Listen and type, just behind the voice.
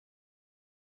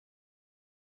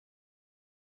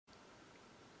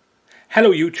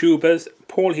Hello YouTubers,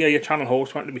 Paul here, your channel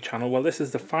host, welcome to my channel. Well, this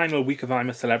is the final week of I'm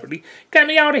a Celebrity. Get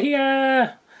me out of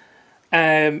here!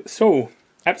 So,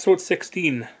 episode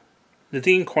 16.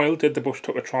 Nadine Coyle did the Bush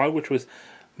Tucker trial, which was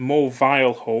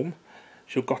Mobile Home.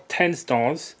 She got 10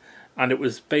 stars, and it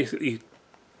was basically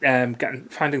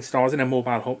finding stars in a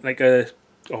mobile home, like a,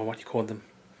 what do you call them?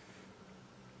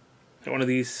 Like one of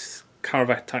these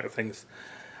caravan type of things.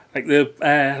 Like what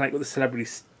the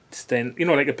celebrities stay in,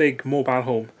 like a big mobile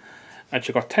home. And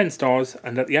she got 10 stars,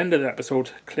 and at the end of the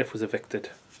episode, Cliff was evicted.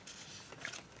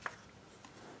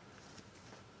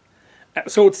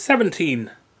 Episode 17.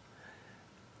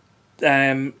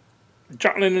 Jacqueline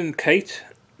and Kate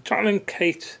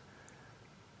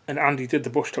and Andy did the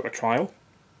Bush Tucker trial.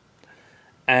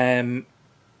 And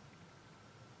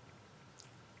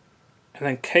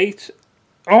then Kate...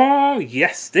 Oh,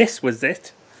 yes, this was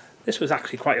it. This was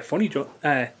actually quite a funny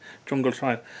jungle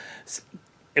trial.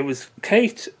 It was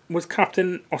Kate was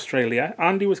Captain Australia,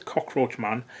 Andy was Cockroach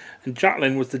Man, and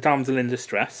Jacqueline was the damsel in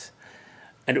distress.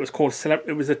 And it was called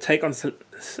it was a take on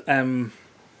the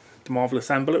Marvel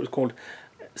Assemble. It was called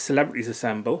Celebrities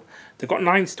Assemble. They got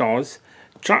 9 stars.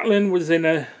 Jacqueline was in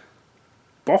a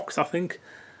box, I think,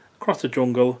 across the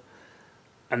jungle,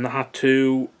 and they had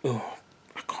to. Oh,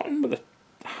 I can't remember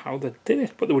how they did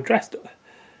it, but they were dressed up.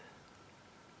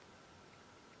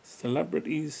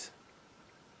 Celebrities.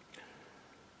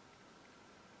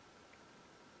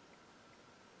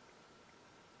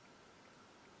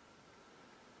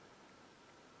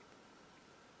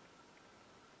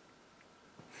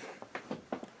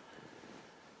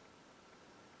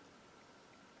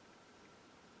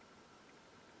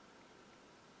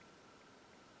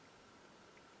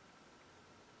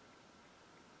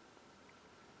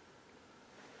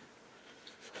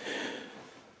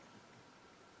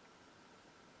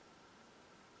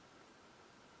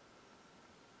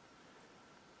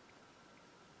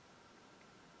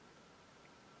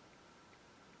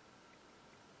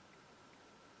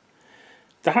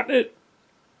 They had to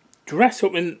dress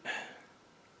up in...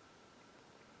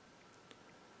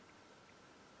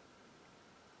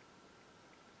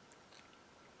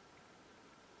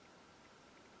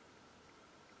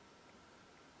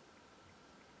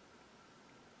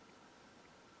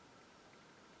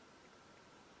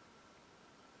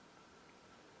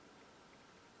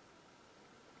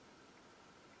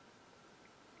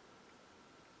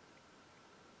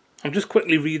 I'm just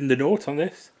quickly reading the notes on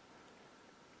this.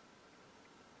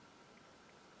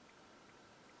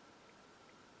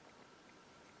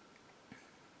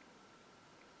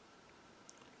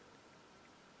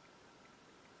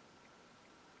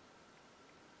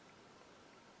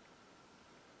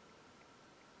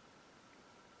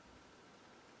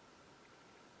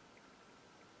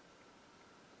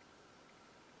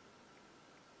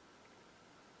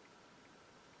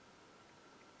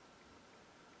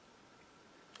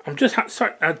 I'm just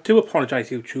sorry. I do apologise,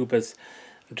 YouTubers.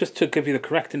 Just to give you the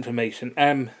correct information.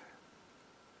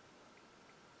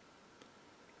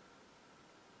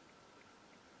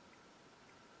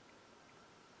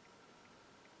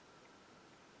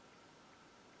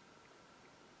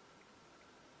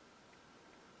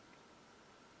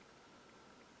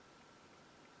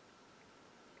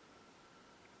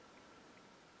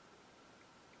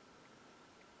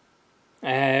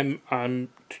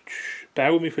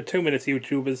 Bear with me for 2 minutes,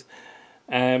 YouTubers.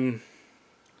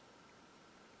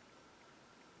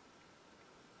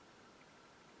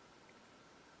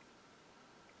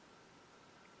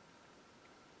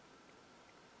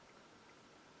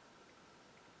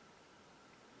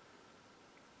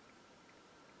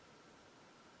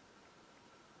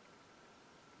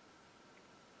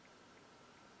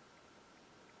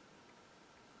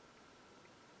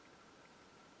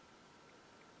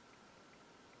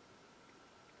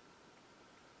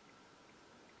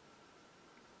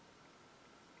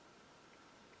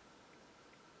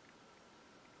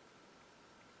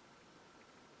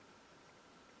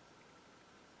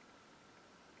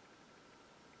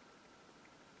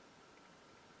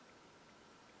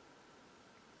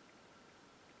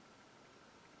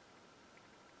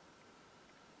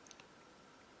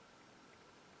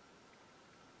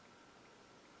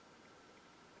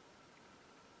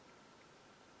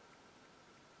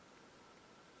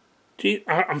 Gee,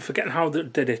 I'm forgetting how they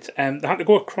did it. They had to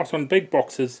go across on big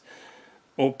boxes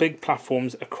or big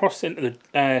platforms across into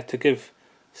the to give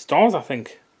stars, I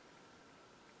think,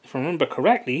 if I remember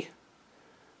correctly.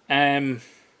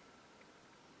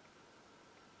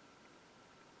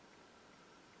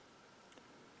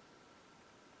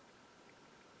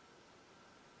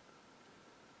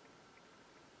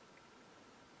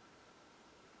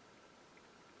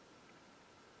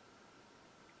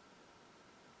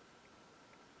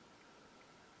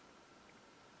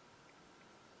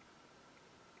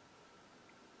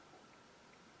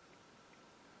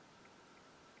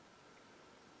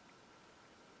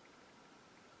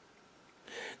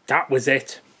 that was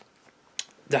it.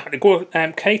 They had to go.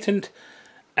 Kate and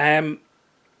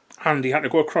Andy had to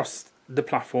go across the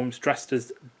platforms dressed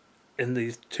as in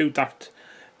these two daft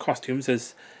costumes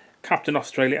as Captain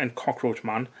Australia and Cockroach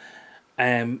Man,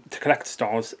 to collect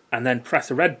stars, and then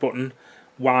press a red button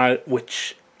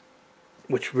which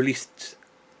released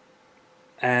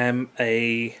it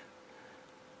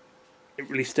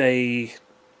released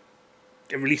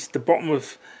the bottom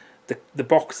of the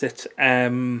box that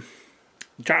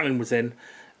Jacqueline was in,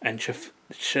 and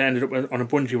she ended up on a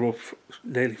bungee rope,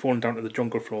 nearly falling down to the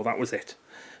jungle floor. That was it.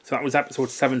 So that was episode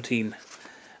 17.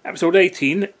 Episode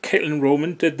 18, Caitlin and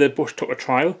Roman did the Bush Tucker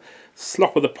trial.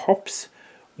 Slop of the Pops,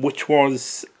 which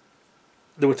was,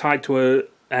 they were tied to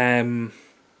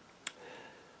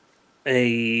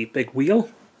a big wheel,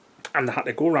 and they had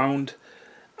to go around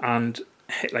and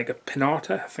hit like a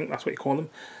pinata, I think that's what you call them.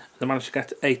 They managed to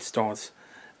get 8 stars,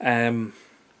 and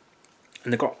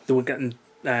they were getting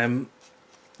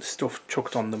stuff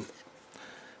chucked on them.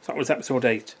 So that was episode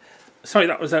 8. Sorry,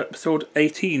 that was episode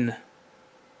 18.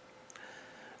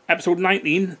 Episode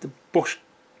 19, the Bush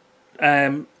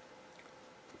took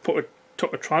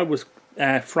a trial, was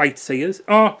Fright Seers.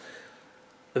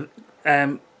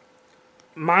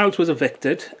 Miles was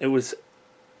evicted. It was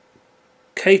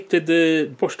Kate did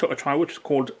the Bush Tucker trial, which was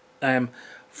called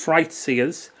Fright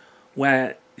Seers,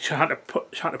 where she had to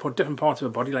put different parts of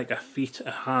her body, like her feet,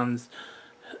 her hands,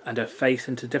 and her face,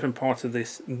 into different parts of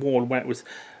this wall, where it was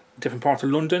different parts of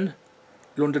London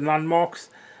landmarks,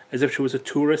 as if she was a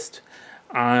tourist.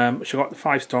 She got the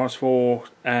 5 stars for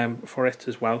it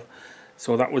as well.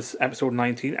 So that was episode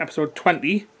 19. Episode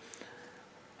 20,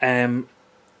 Roman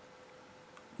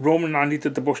and Andy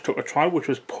did the Bush Tucker trial, which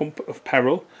was Pump of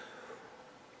Peril,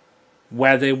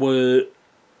 where they were...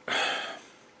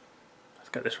 Let's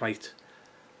get this right.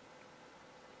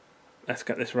 They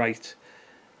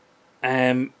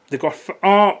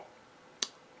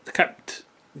kept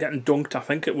getting dunked, I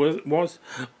think it was.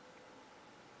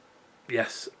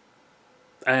 Yes.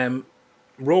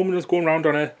 Roman was going around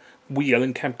on a wheel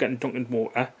and kept getting dunked in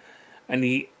water, and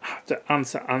he had to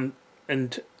answer,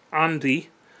 and Andy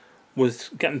was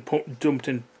getting dumped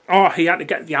in. He had to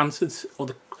get the answers, or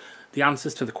the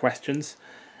answers to the questions.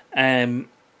 That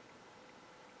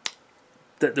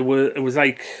there were, it was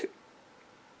like,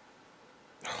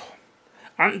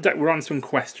 and that were asking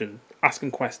questions.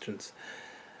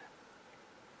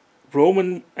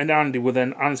 Roman and Andy were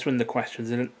then answering the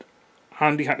questions, and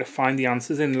Andy had to find the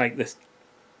answers in like this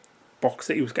box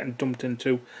that he was getting dumped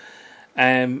into.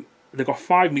 They got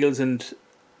 5 meals and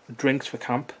drinks for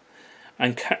camp,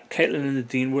 and Caitlin and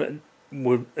Nadine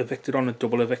were evicted on a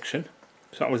double eviction.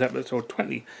 So that was episode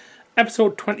 20.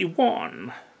 Episode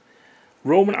 21,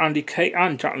 Roman, Andy, Kate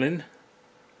and Jacqueline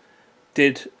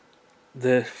did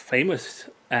the famous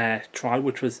trial,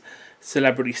 which was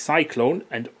Celebrity Cyclone,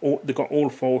 and they got all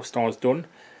 4 stars done,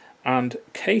 and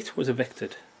Kate was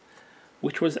evicted,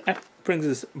 which brings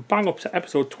us bang up to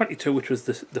episode 22, which was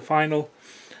the final.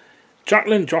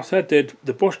 Jacqueline Josser did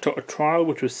the Bush Tucker trial,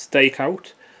 which was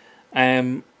Stakeout,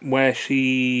 where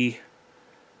she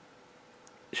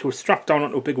was strapped down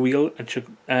onto a big wheel, and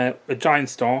a giant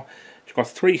star. She got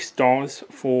 3 stars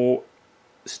for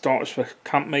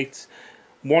campmates,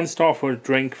 1 star for a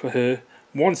drink for her,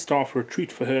 1 star for a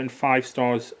treat for her, and 5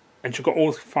 stars. And she got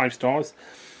all 5 stars.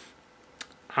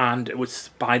 And it was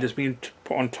spiders being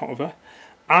put on top of her.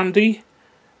 Andy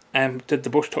did the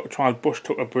Bush Tucker trial, Bush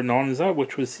Tucker Bonanza,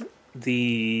 which was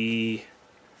the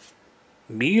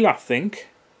meal, I think.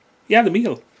 Yeah, the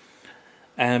meal.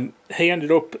 He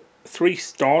ended up 3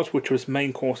 stars, which was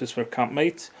main courses for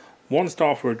campmates, 1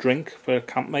 star for a drink for a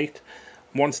campmate,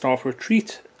 1 star for a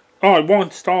treat.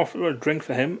 1 star for a drink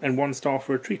for him, and 1 star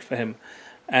for a treat for him.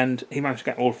 And he managed to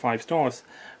get all 5 stars.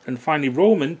 And finally,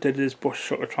 Roman did his Bush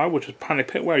Tucker trial, which was Panic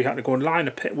Pit, where he had to go and lie in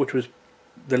a pit, which was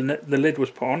the lid was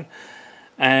put on.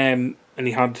 And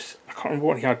he had, I can't remember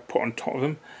what he had put on top of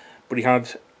him, but he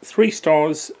had 3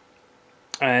 stars.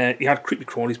 He had creepy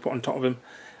crawlies put on top of him.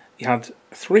 He had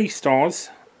 3 stars.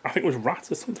 I think it was rats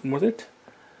or something, was it?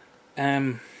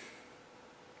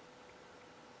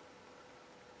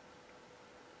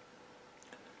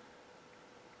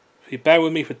 If you bear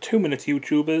with me for 2 minutes,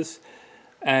 YouTubers.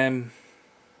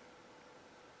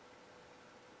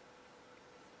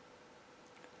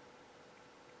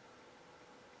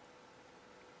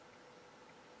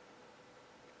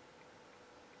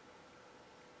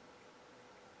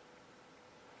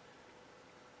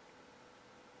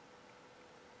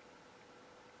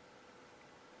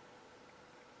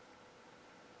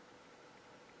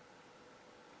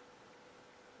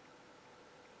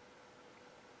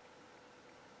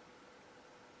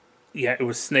 yeah, it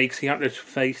was snakes he had to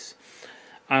face,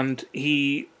 and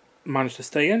he managed to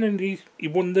stay in, and he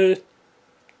won the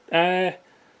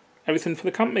everything for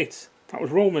the campmates. That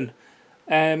was Roman.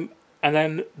 And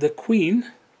then the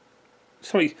Queen,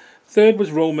 sorry, third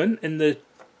was Roman in the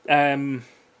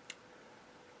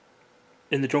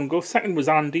jungle. Second was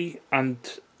Andy, and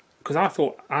because I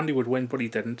thought Andy would win, but he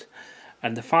didn't.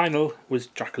 And the final was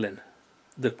Jacqueline.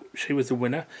 She was the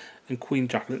winner, and Queen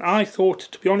Jacqueline. I thought,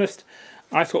 to be honest,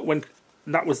 when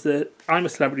that was the I'm a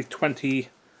Celebrity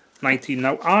 2019.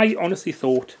 Now, I honestly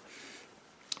thought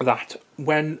that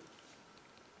when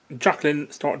Jacqueline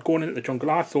started going into the jungle,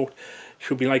 I thought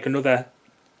she would be like another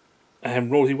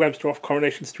Rosie Webster off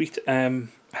Coronation Street, Helen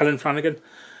Flanagan,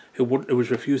 who was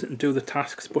refusing to do the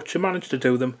tasks, but she managed to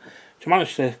do them. She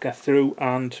managed to get through,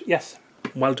 and yes,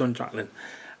 well done, Jacqueline.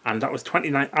 And that was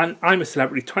 29. And I'm a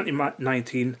Celebrity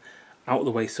 2019 out of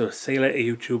the way. So see you later,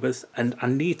 YouTubers. And I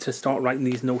need to start writing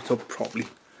these notes up properly.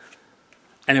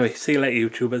 Anyway, see you later,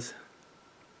 YouTubers.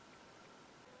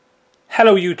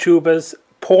 Hello, YouTubers.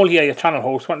 Paul here, your channel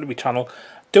host, Went to Be channel.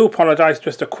 Do apologise,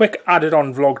 just a quick added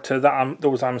on vlog to that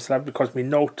those I'm a Celeb, because my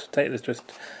note taken is just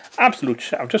absolute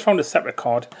shit. I've just found a separate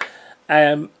card.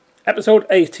 Episode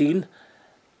 18,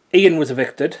 Ian was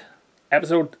evicted.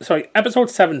 Episode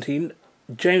 17,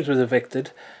 James was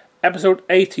evicted. Episode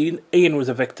 18, Ian was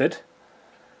evicted.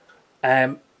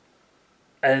 And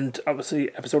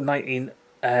obviously episode 19,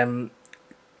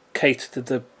 Kate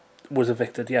was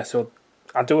evicted. Yeah, so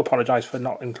I do apologise for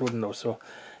not including those. So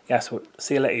yeah, so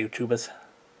see you later, YouTubers.